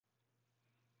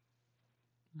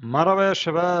مرحبا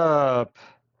شباب.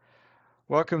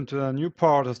 Welcome to a new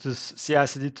part of this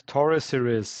CI/CD tutorial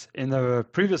series. In the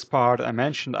previous part, I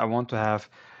mentioned I want to have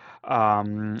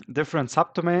different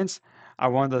subdomains. I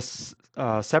want a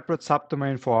separate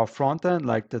subdomain for our front end,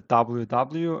 like the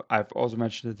www. I've also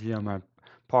mentioned it here in my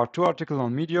part 2 article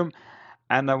on Medium.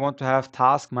 And I want to have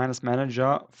task minus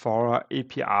manager for our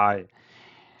API.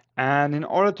 And in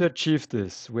order to achieve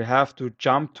this, we have to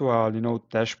jump to our Linode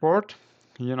dashboard.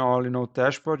 Here in our Linode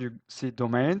dashboard, you see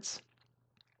domains.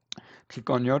 Click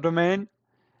on your domain.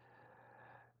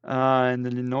 In the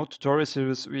Linode tutorial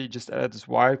series, we just added this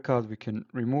wildcard. We can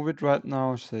remove it right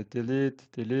now. Say delete,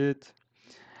 delete.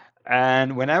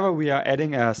 And whenever we are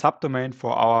adding a subdomain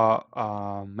for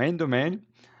our main domain,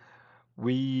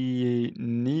 we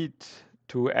need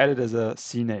to add it as a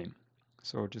CNAME.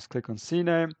 So just click on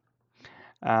CNAME,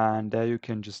 and there you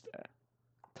can just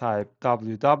type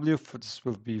www. This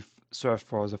will be served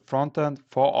for the front end,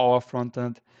 for our front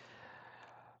end.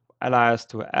 Alias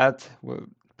to add will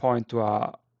point to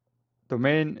our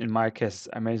domain. In my case,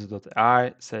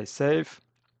 amazo.ai. Say save.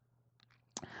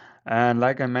 And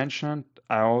like I mentioned,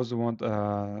 I also want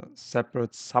a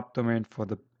separate subdomain for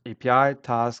the API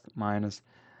task minus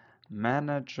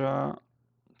manager,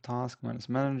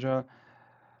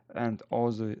 and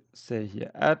also say here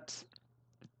add.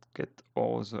 Get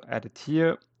also added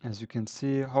here. As you can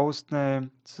see, host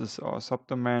name, this is our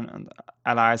subdomain, and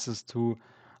aliases to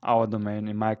our domain.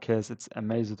 In my case, it's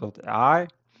amazo.ai.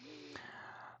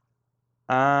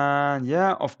 And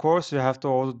yeah, of course, you have to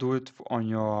also do it on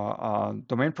your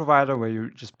domain provider where you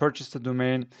just purchased the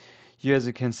domain. Here, as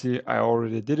you can see, I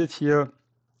already did it here.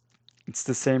 It's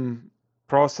the same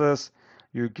process.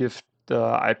 You give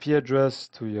the IP address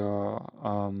to your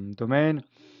domain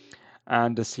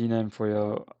and the CNAME for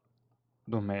your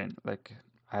domain. Like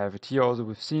I have it here also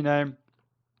with CNAME.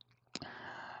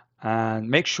 And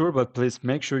make sure, but please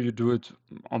make sure you do it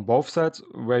on both sides.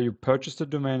 Where you purchase the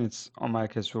domain, it's on my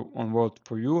case on World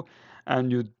for You,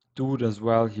 and you do it as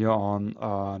well here on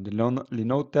the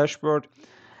Linode dashboard.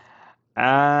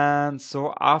 And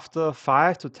so after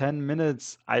 5 to 10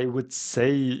 minutes, I would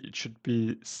say it should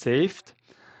be saved.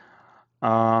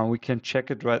 We can check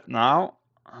it right now.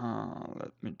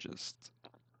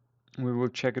 We will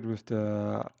check it with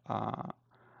the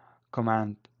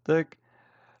command dig.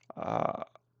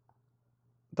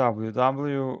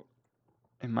 www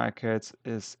in my case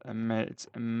is it's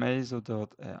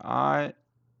amazo.ai.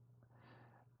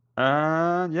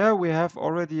 And yeah, we have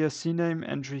already a CNAME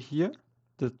entry here.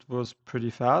 That was pretty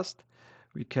fast.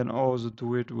 We can also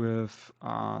do it with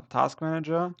task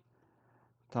manager.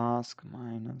 Task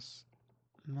minus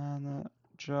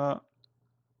manager.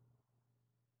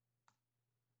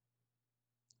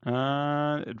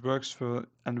 And it works for,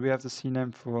 and we have the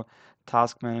CNAME for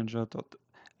task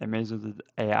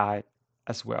manager.amazo.ai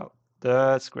as well.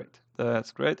 That's great.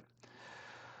 That's great.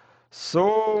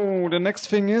 So the next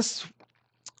thing is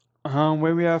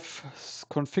when we have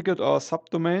configured our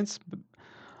subdomains,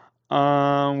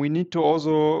 we need to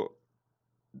also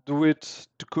do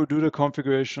the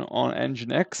configuration on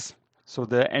Nginx. So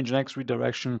the Nginx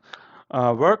redirection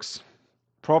works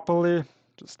properly.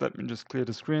 Just let me just clear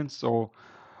the screen. So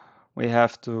we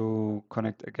have to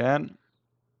connect again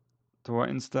to our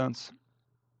instance.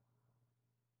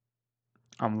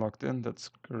 I'm logged in. That's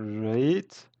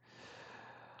great.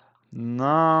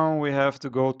 Now we have to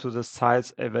go to the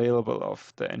sites available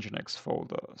of the Nginx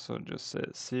folder. So just say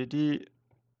cd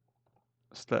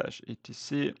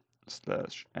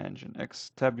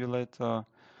 /etc/nginx tabulator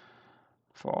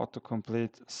for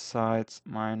autocomplete sites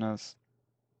minus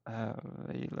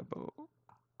available.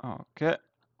 Okay.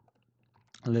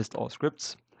 List all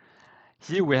scripts.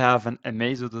 Here we have an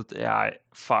amazo.ai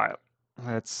file.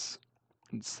 Let's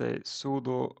say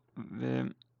sudo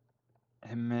vim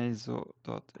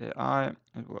amazo.ai.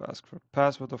 It will ask for a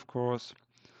password, of course.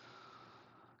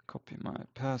 Copy my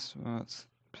passwords,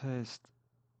 paste.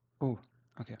 Oh,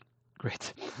 okay,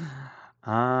 great.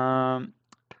 Now,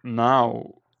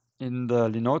 in the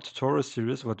Linode tutorial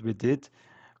series, what we did,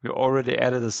 we already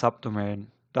added a subdomain,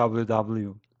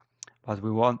 www, but we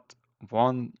want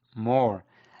one more,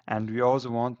 and we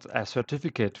also want a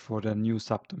certificate for the new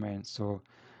subdomain. So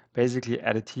basically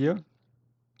add it here,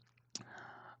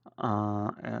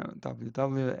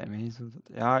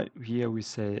 www.amazo.ai. Here we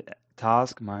say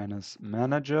task minus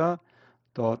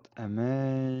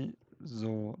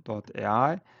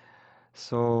manager.amazo.ai.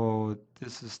 So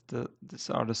these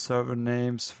are the server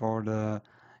names for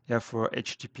for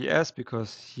HTTPS,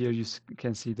 because here you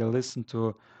can see the listen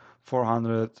to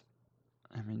 400.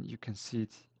 I mean, you can see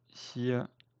it here,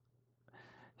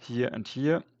 here, and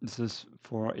here. This is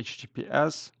for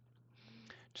HTTPS.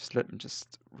 Just let me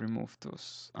just remove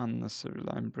those unnecessary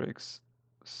line breaks.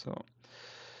 So,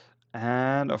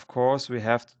 and of course we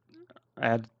have to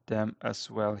add them as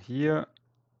well here.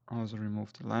 Also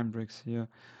remove the line breaks here.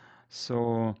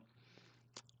 So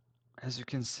as you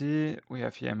can see, we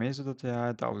have here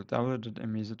amazo.ai,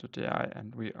 www.amazo.ai,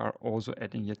 and we are also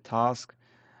adding a task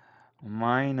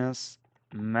minus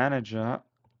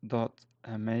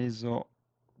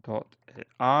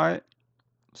manager.amazo.ai.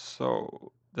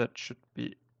 So that should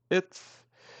be it.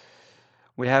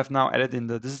 We have now added in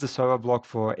this is the server block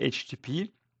for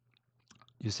HTTP.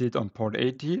 You see it on port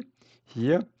 80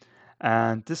 here.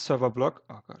 And this server block,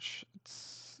 oh gosh,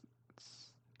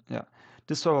 yeah,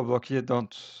 this server block here,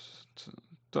 don't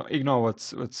ignore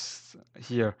what's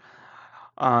here.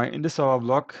 In this server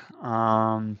block,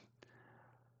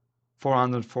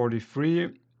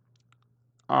 443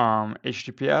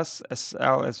 HTTPS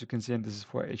SL, as you can see, and this is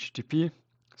for HTTP.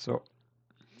 So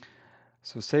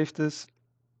save this,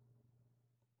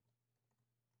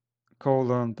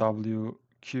 colon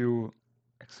WQ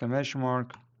exclamation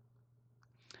mark,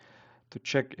 to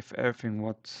check if everything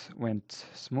went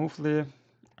smoothly,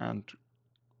 and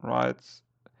right,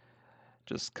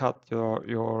 just cut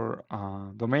your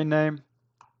domain name,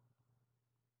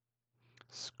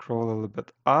 scroll a little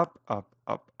bit up.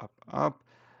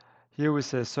 Here we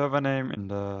say server name in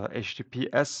the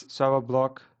HTTPS server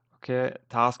block. Okay,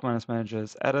 task manager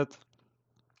is added.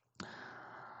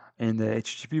 In the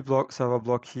HTTP block server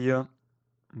block here,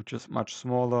 which is much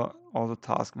smaller, also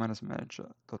task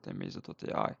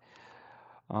manager.amazo.ai.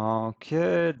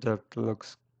 Okay, that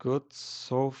looks good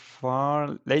so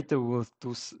far. Later we will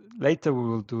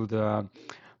do the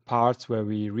parts where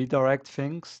we redirect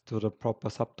things to the proper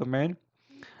subdomain.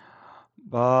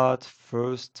 But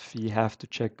first we have to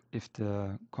check if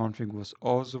the config was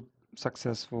also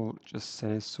successful. Just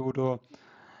say sudo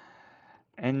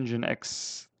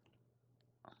nginx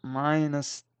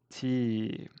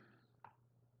 -t.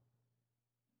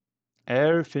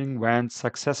 Everything went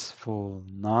successful.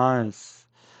 Nice.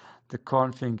 The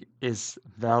config is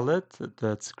valid.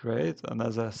 That's great. And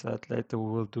as I said, later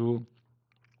we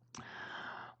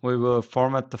will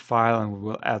format the file and we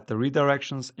will add the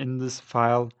redirections in this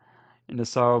file in the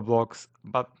server blocks.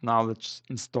 But now let's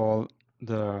install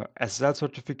the SSL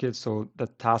certificate so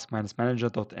that task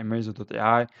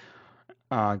manager.amazo.ai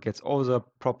gets all the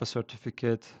proper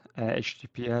certificate,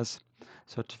 HTTPS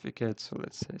certificate. So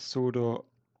let's say sudo,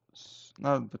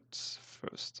 no, but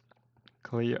first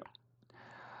clear.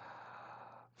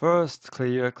 First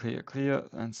clear,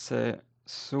 and say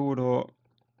sudo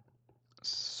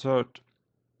cert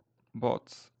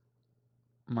bot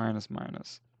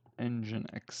 -nginx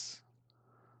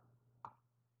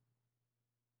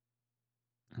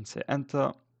and say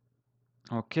enter.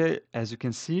 Okay, as you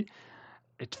can see,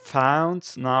 it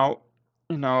found now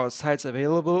in our sites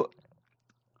available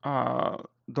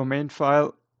domain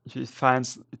file. It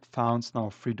finds now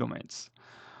 3 domains.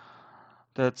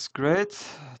 That's great.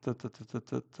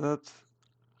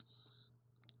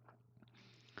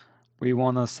 We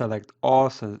want to select all,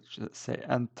 so just say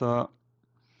enter.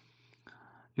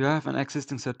 You have an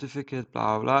existing certificate,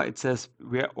 blah, blah, blah. It says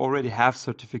we already have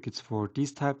certificates for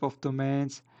these type of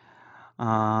domains.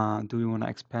 Do we want to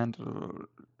expand?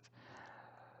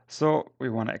 So we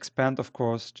want to expand, of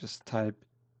course, just type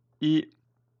E.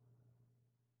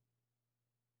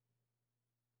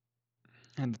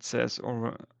 And it says,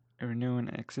 or renew an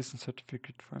existing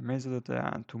certificate for Amazo.ai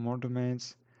and 2 more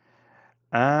domains.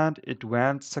 And it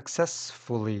went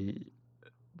successfully.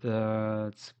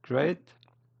 That's great.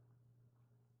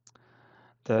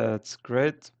 That's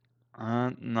great.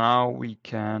 And now we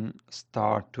can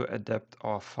start to adapt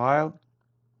our file.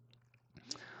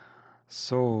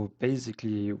 So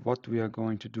basically what we are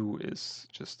going to do is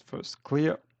just first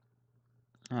clear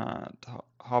and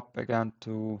hop again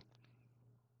to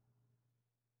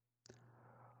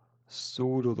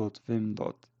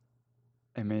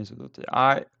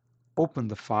sudo.vim.amazo.ai, open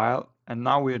the file, and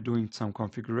now we are doing some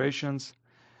configurations.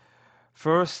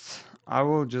 First, I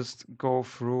will just go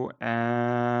through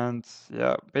and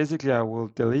basically I will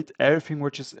delete everything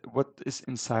what is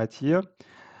inside here.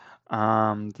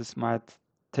 This might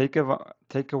take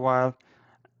a while.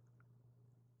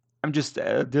 I'm just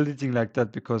deleting like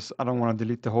that because I don't want to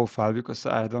delete the whole file because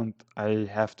I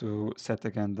have to set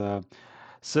again the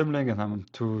symlink and I'm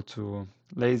too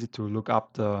lazy to look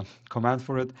up the command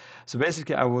for it. So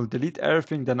basically I will delete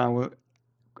everything, then I will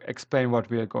explain what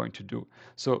we are going to do.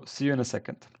 So see you in a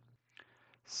second.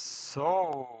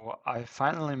 So I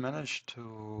finally managed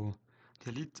to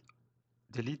delete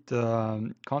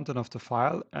the content of the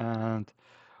file and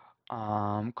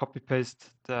copy paste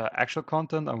the actual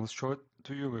content. I will show it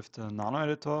to you with the nano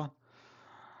editor.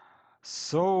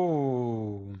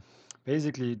 So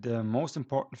basically the most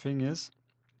important thing is,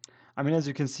 I mean, as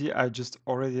you can see, I just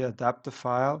already adapt the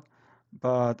file,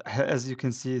 but as you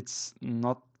can see, it's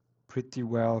not pretty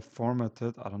well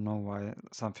formatted. I don't know why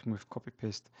something with copy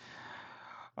paste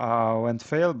went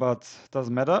fail, but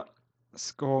doesn't matter.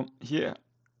 Let's go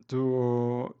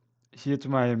to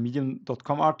my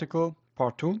medium.com article,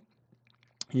 part 2.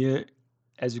 Here,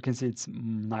 as you can see, it's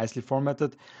nicely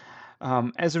formatted.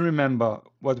 As you remember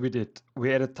what we did,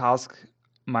 we added task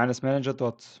minus manager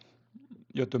dot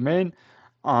your domain,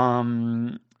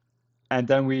 and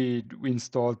then we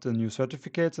installed the new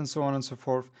certificates and so on and so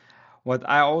forth. What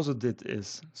I also did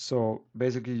is, so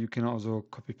basically you can also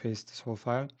copy paste this whole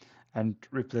file and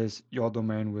replace your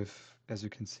domain with, as you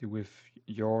can see, with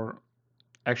your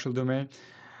actual domain.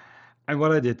 And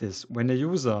what I did is, when the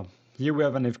user, here we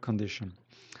have an if condition.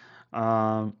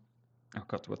 Oh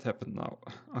God, what happened now?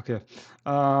 Okay.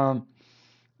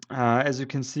 As you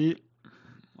can see,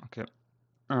 okay.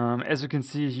 As you can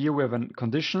see here, we have a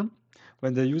condition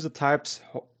when the user types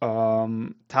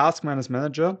task minus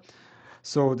manager.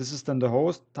 So this is then the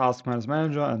host, task minus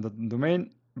manager, and the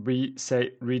domain. We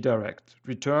say redirect.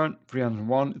 Return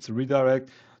 301, it's a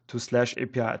redirect to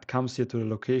 /API. It comes here to the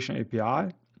location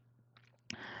API.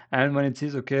 And when it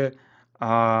says, okay,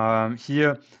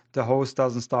 here the host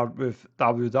doesn't start with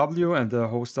www and the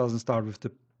host doesn't start with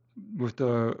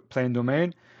the plain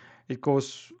domain, it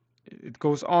goes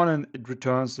on and it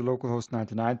returns the localhost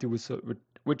 1990,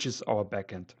 which is our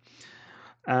backend.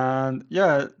 And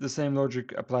yeah, the same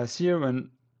logic applies here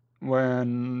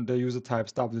when the user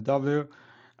types www,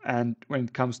 and when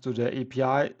it comes to the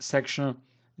API section,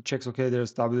 it checks, okay,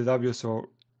 there's www, so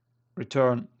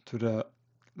return to the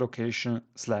location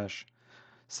 /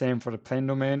 same for the plain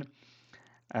domain.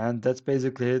 And that's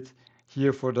basically it.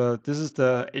 Here this is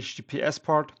the HTTPS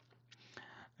part.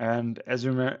 And as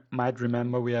you might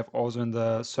remember, we have also in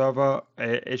the server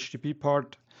a HTTP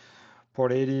part,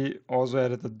 port 80, also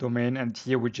added the domain. And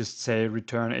here we just say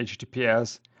return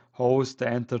HTTPS host, the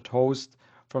entered host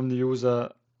from the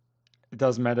user. It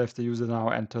doesn't matter if the user now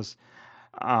enters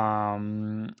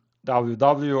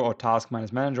www or task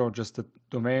minus manager or just the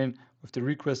domain with the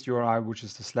request URI, which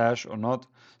is the / or not,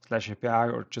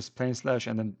 /API or just plain /,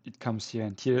 and then it comes here,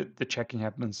 and here the checking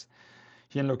happens.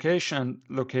 Here in location /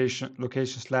 and location /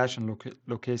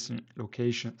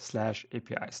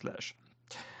 API /.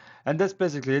 And that's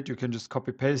basically it. You can just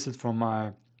copy paste it from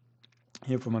my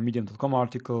medium.com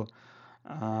article,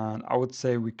 and I would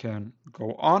say we can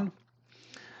go on.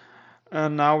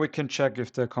 And now we can check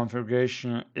if the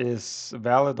configuration is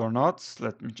valid or not.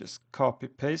 Let me just copy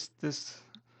paste this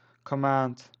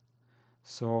command.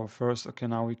 So first, okay,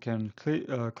 now we can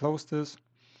close this.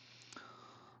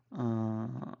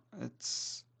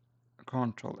 It's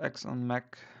Control X on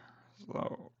Mac.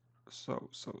 So. Sorry,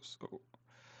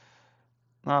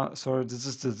 this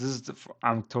is the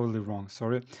I'm totally wrong.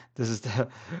 Sorry, this is the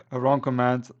wrong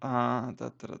command.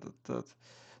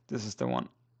 This is the one.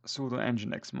 Sudo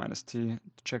nginx -t to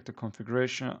check the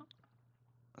configuration.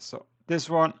 So this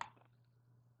one,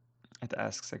 it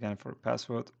asks again for a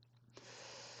password.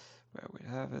 Where we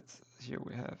have it, here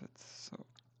we have it. So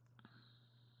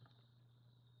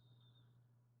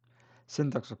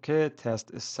syntax okay,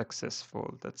 test is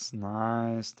successful. That's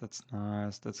nice, that's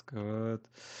good.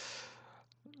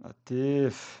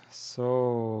 Latif.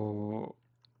 So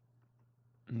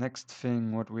next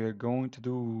thing what we are going to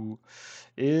do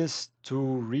is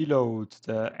to reload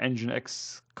the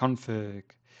nginx config.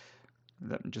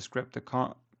 Let me just grab the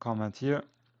comment here.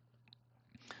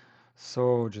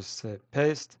 So just say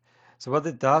paste. So what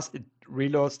it does, it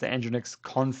reloads the nginx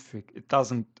config. It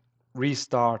doesn't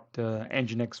restart the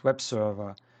nginx web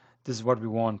server. This is what we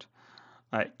want.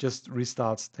 It just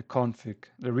restarts the config,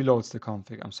 reloads the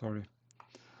config, I'm sorry.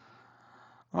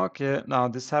 Okay, now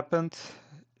this happened.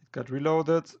 It got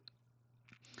reloaded.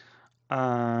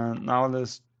 And now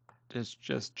let's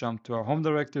just jump to our home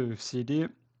directory with cd.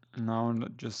 Now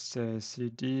just say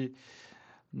cd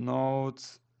node.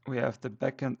 We have the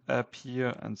backend app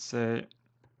here and say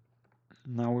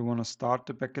now we want to start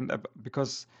the backend app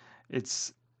because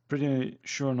it's pretty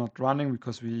sure not running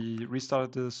because we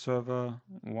restarted the server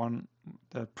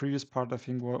the previous part I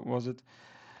think was it.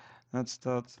 Let's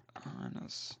start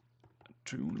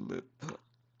 -tulip.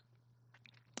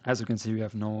 As you can see, we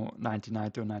have no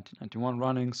 1990 or 1991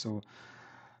 running, so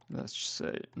let's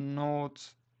say node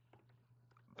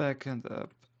backend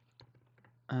app,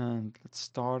 and let's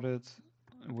start it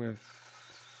with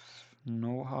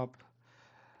no hub.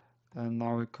 And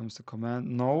now it comes the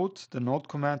command the node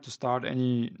command to start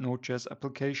any Node.js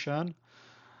application.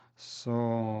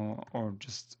 So, or or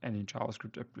just any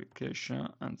JavaScript application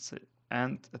and say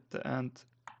end at the end.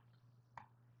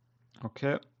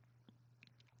 Okay.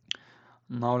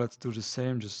 Now let's do the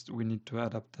same, just we need to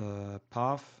add up the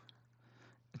path.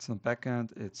 It's not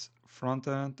backend, it's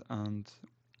frontend, and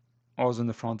also in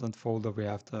the frontend folder we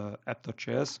have the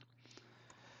app.js.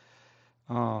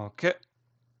 Okay.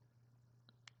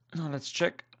 Now let's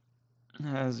check.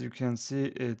 As you can see,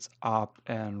 it's up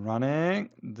and running.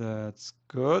 That's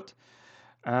good.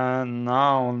 And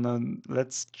now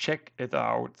let's check it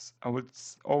out. I would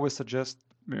always suggest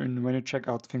when you check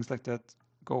out things like that,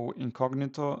 go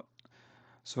incognito,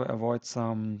 so avoid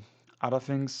some other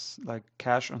things like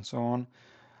cache and so on.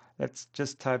 Let's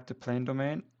just type the plain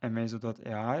domain,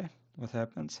 amazo.ai. What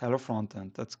happens? Hello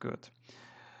frontend. That's good.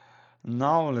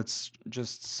 Now let's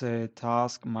just say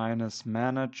task minus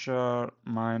manager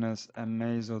minus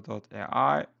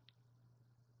amazo.ai.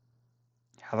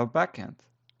 Hello backend.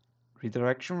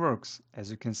 Redirection works. As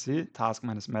you can see, task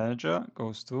minus manager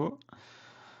goes to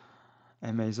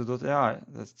amazo.ai.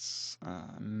 That's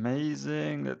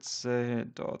amazing. Let's say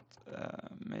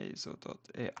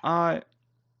 .amazo.ai.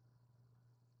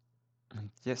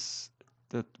 And yes,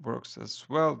 that works as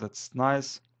well. That's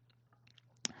nice.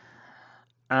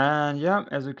 And yeah,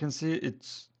 as you can see, it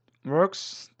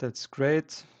works. That's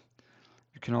great.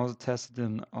 You can also test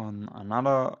it on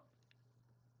another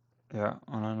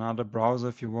browser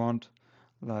if you want,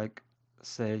 like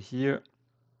say here.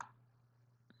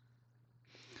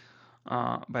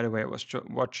 By the way, I was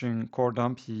watching Core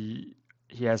Dump. He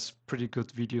has pretty good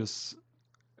videos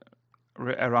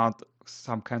around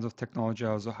some kinds of technology.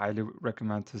 I also highly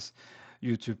recommend his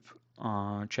YouTube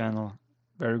channel.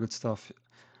 Very good stuff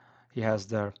he has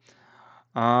there.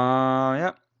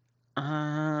 Yeah,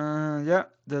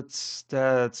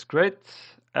 that's great.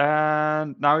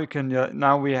 And now you can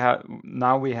now we have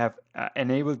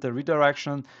enabled the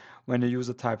redirection when the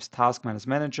user types task minus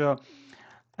manager,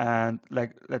 and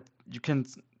you can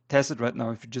test it right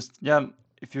now if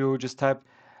you just type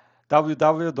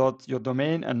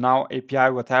www.yourdomain and now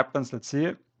API. What happens? Let's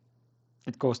see.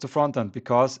 It goes to frontend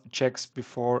because it checks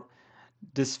before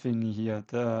this thingy here,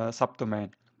 the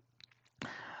subdomain.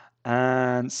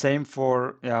 And same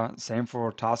for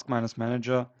task minus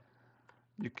manager.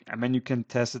 You can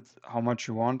test it how much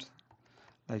you want.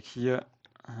 Like here,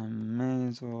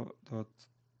 amazo.ai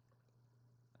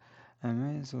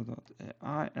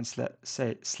and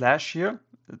say slash here,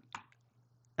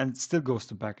 and it still goes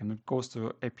to backend. It goes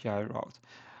to API route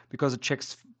because it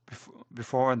checks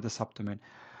before in the subdomain.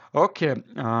 Okay,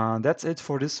 that's it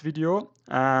for this video,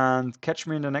 and catch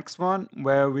me in the next one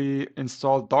where we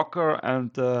install Docker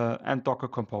and Docker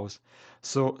Compose.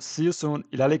 So see you soon.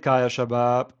 Ila likaya,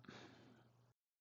 Shabab.